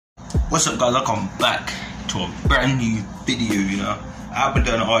What's up, guys? Welcome back to a brand new video. You know, I haven't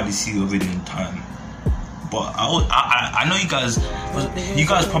done an RDC video in time, but I know you guys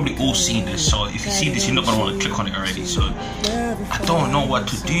probably all seen this. So if you see this, you're not gonna want to click on it already. So I don't know what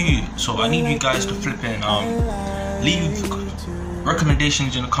to do. So I need you guys to flip in, leave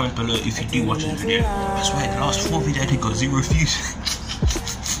recommendations in the comments below if you do watch this video. I swear the last 4 videos I did got 0 views.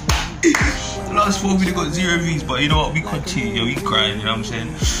 The last 4 videos got 0 views, but you know what, we continue, yo, we grind, you know what I'm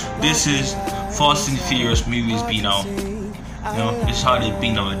saying? This is Fast and Furious movies being out. You know, it's how they've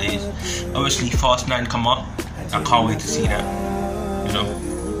been nowadays. Obviously Fast 9 come up, I can't wait to see that, you know.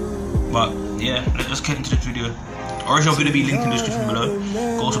 But yeah, let's just get into this video. Original video be linked in the description below.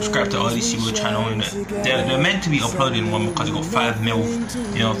 Go subscribe to RDCworld channel. They're meant to be uploading one because they got 5 million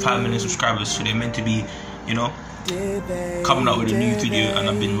subscribers, so they're meant to be, you know, coming out with a new video, and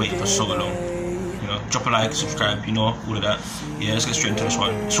I've been waiting for so long. You know, drop a like, subscribe, you know, all of that. Yeah, let's get straight into this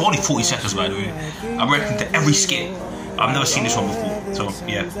one. It's only 40 seconds, by the way. I'm reacting to every skit. I've never seen this one before. So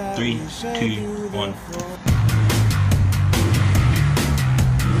yeah, 3, 2, 1.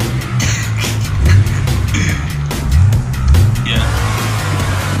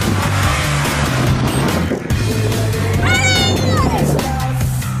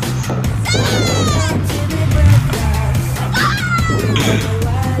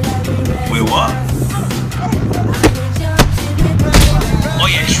 Wait, what? Oh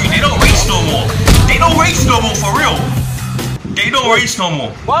yeah, true. They don't race no more. They don't race no more, for real. They don't race no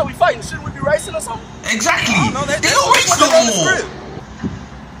more. Why are we fighting? Shouldn't we be racing or something? Exactly. They don't race no more.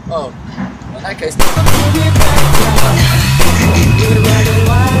 Oh, in that case.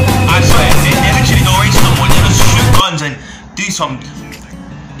 I swear, they literally don't race no more. They just shoot guns and do some.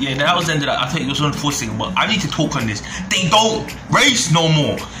 Yeah, that was the end of that. I think it was on 4 seconds, but I need to talk on this. They don't race no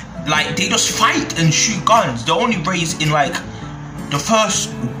more. Like, they just fight and shoot guns. They only race in like the first.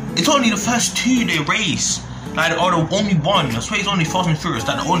 It's only the first 2 they race. Like, or the only one. I swear it's only Fast and Furious.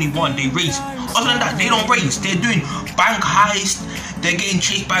 Like the only one they race. Other than that, they don't race. They're doing bank heist. They're getting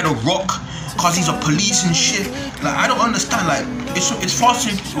chased by the Rock because he's a police and shit. Like, I don't understand. Like, it's Fast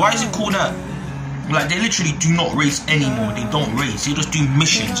and. Why is it called that? Like, they literally do not race anymore. They don't race. They just do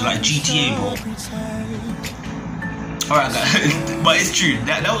missions like GTA, bro. Alright, guys. But it's true.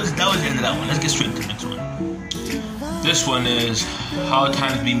 That was the end of that one. Let's get straight to the next one. This one is how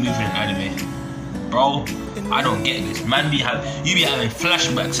times be moving in anime. Bro, I don't get this. Man, you be having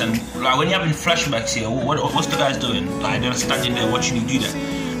flashbacks, and like when you're having flashbacks here, what's the guys doing? Like, they're standing there watching you do that.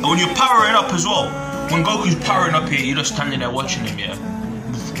 And when you're powering up as well, when Goku's powering up here, you're just standing there watching him, yeah.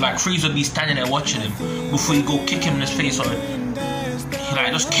 Like, Frieza would be standing there watching him before you go kick him in his face or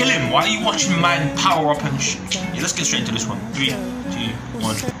like, just kill him. Why are you watching man power up and yeah, let's get straight into this one. 3, 2,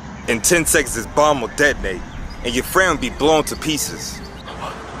 1. In 10 seconds, this bomb will detonate, and your friend will be blown to pieces.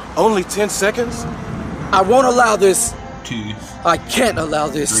 Only 10 seconds? I won't allow this. 2. I can't allow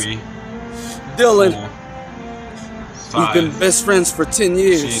this. 3. Dylan. 4, 5, we've been best friends for 10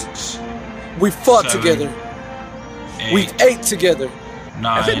 years. 6. We fought 7, together. 8, We've ate together.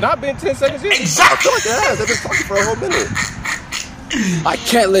 9. Has it not been 10 seconds yet? Exactly. I feel like it has. They've been talking for a whole minute. I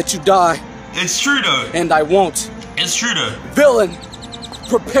can't let you die. It's true though. And I won't. It's true though. Villain,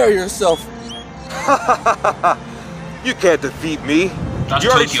 prepare yourself. You can't defeat me. That's you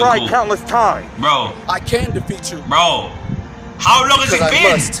already Tokyo tried Ghoul. countless times. Bro. I can defeat you. Bro. How long has it Because I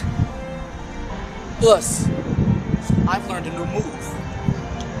been? must. Plus, I've learned a new move.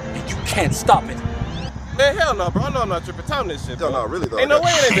 And you can't stop it. Man, hell no, bro. I know I'm not tripping. Time this shit, bro. No, really though. Ain't no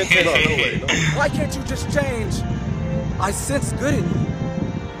way it ain't been 10 seconds. No way. No. Why can't you just change? I sense good in you.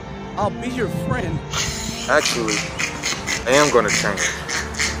 I'll be your friend. Actually, I am gonna change.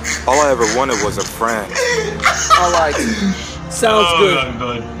 All I ever wanted was a friend. Alright. Sounds good. Oh,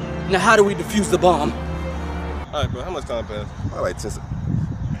 God. Now how do we defuse the bomb? Alright, bro. How much time passed? All right, 10 seconds.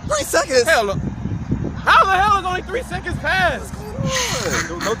 3 seconds? Hell no. How the hell is only 3 seconds passed?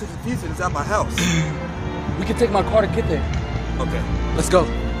 No confusion. It's at my house. We can take my car to get there. Okay. Let's go.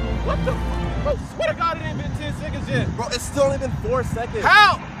 What the fuck? Bro, swear to God it ain't been 10 seconds yet. Bro, it's still only been 4 seconds.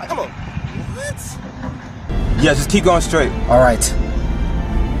 How? Come on. What? Yeah, just keep going straight. Alright.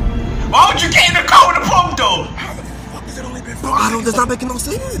 Why would you get in the car with a pump though? How the fuck has it only been 4 seconds? That's not making no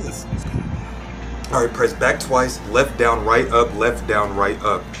sense. All right, press back twice, left down, right up,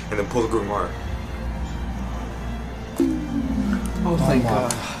 and then pull the green wire. Oh, thank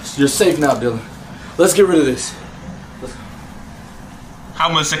God. You're safe now, Dylan. Let's get rid of this. Let's go. How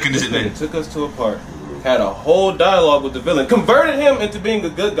much second has it been? Took us to a park, had a whole dialogue with the villain, converted him into being a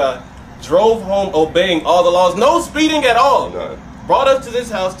good guy, drove home obeying all the laws, no speeding at all. None. Brought us to this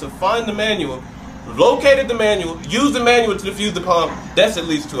house to find the manual, located the manual, used the manual to defuse the bomb. That's at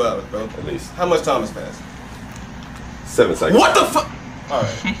least 2 hours, bro. At least. How much time has passed? 7 seconds. What the fuck? All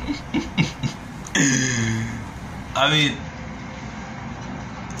right. I mean,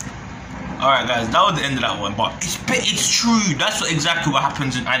 all right, guys, that was the end of that one. But it's true. That's exactly what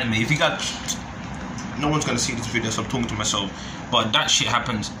happens in anime. If you got, no one's gonna see this video, so I'm talking to myself. But that shit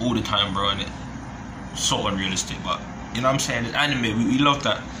happens all the time, bro, and it's so unrealistic. But you know what I'm saying? In anime, we love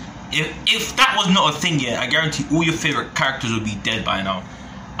that. If that was not a thing yet, I guarantee all your favorite characters would be dead by now.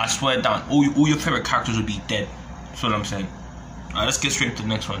 I swear down, all your favorite characters would be dead. That's what I'm saying. Alright, let's get straight to the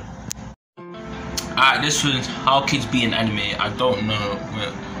next one. Alright, this one's how kids be in anime. I don't know.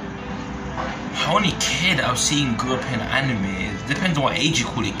 How many kid I've seen grow up in anime? It depends on what age you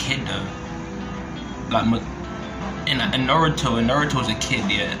call a kid though. Like in Naruto's a kid,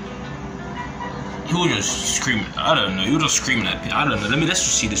 yeah. He was just screaming. I don't know. He was just screaming at people. I don't know. Let's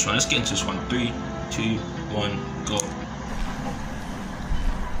just see this one. Let's get into this one. 3, 2, 1, go.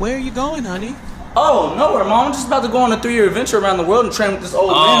 Where are you going, honey? Oh, nowhere, Mom. I'm just about to go on a 3-year adventure around the world and train with this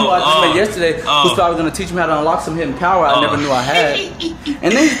old man who I just met yesterday, who's probably going to teach me how to unlock some hidden power I never knew I had.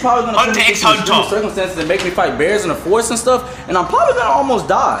 And then he's probably going to put me through some extreme circumstances and make me fight bears in the forest and stuff, and I'm probably going to almost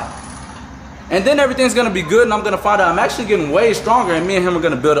die. And then everything's going to be good, and I'm going to find out I'm actually getting way stronger, and me and him are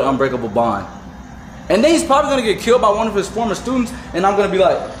going to build an unbreakable bond. And then he's probably going to get killed by one of his former students, and I'm going to be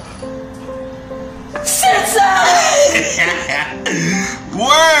like, Sensei!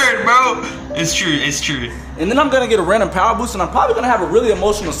 Word, bro! It's true, it's true. And then I'm going to get a random power boost, and I'm probably going to have a really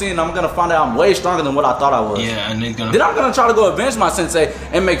emotional scene, and I'm going to find out I'm way stronger than what I thought I was. Yeah, and then I'm going to try to go avenge my sensei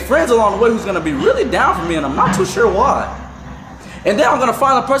and make friends along the way who's going to be really down for me, and I'm not too sure why. And then I'm going to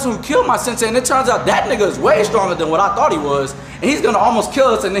find the person who killed my sensei, and it turns out that nigga is way stronger than what I thought he was, and he's going to almost kill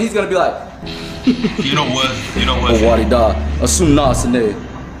us, and then he's going to be like, you know what?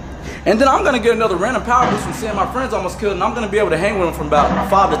 And then I'm going to get another random power boost from seeing my friends almost killed, and I'm going to be able to hang with them for about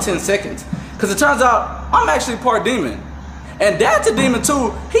 5 to 10 seconds. Because it turns out I'm actually part demon. And Dad's a demon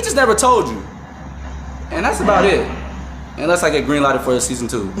too, he just never told you. And that's about it. Unless I get green lighted for season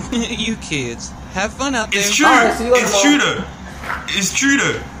 2. You kids, have fun out there. It's true. Right, it's true though. It's true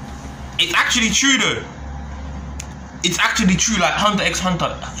though. It's actually true though. It's actually true. Like Hunter x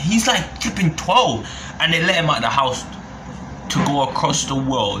Hunter, he's like flipping 12, and they let him out of the house to go across the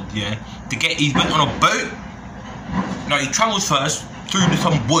world. Yeah, he went on a boat. No, he travels first through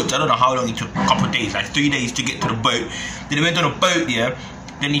some woods. I don't know how long it took. A couple of days, like 3 days to get to the boat. Then he went on a boat. Yeah.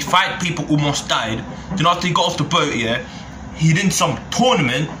 Then he fight people, almost died. Then after he got off the boat, yeah, he did some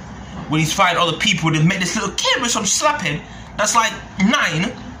tournament when he's fighting other people. They met this little kid with some slapping. That's like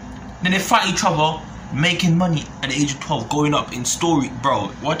 9. Then they fight each other, making money at the age of 12, going up in story, bro.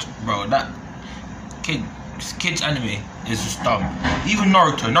 What, bro? That kid's anime is just dumb. Even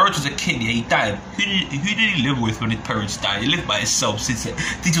Naruto's a kid. Yeah, he died. Who did he live with when his parents died? He lived by himself since he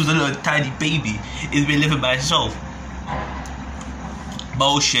was a little tiny baby. He's been living by himself.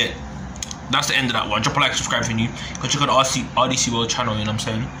 Bullshit. That's the end of that one. Drop a like, subscribe if you're new. Go check out the RDC World channel, you know what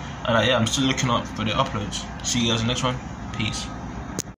I'm saying? And yeah, I'm still looking up for the uploads. See you guys in the next one. Peace.